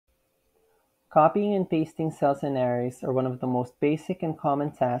Copying and pasting cells and arrays are one of the most basic and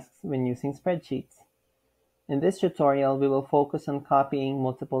common tasks when using spreadsheets. In this tutorial, we will focus on copying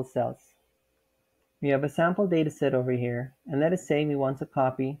multiple cells. We have a sample dataset over here, and let us say we want to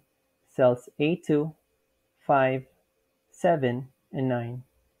copy cells A2, 5, 7, and 9.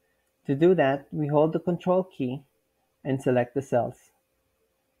 To do that, we hold the Control key and select the cells.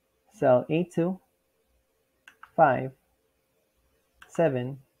 Cell A2, 5,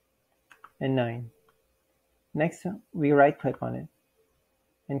 7, and 9. Next, we right-click on it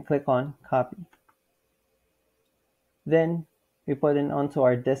and click on Copy. Then, we put it onto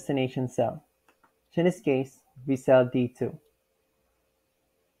our destination cell, which in this case, we cell D2.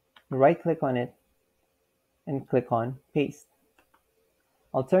 Right-click on it and click on Paste.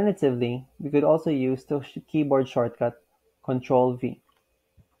 Alternatively, we could also use the keyboard shortcut Ctrl-V.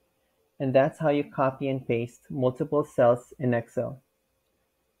 And that's how you copy and paste multiple cells in Excel.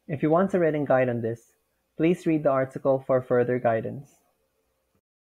 If you want a written guide on this, please read the article for further guidance.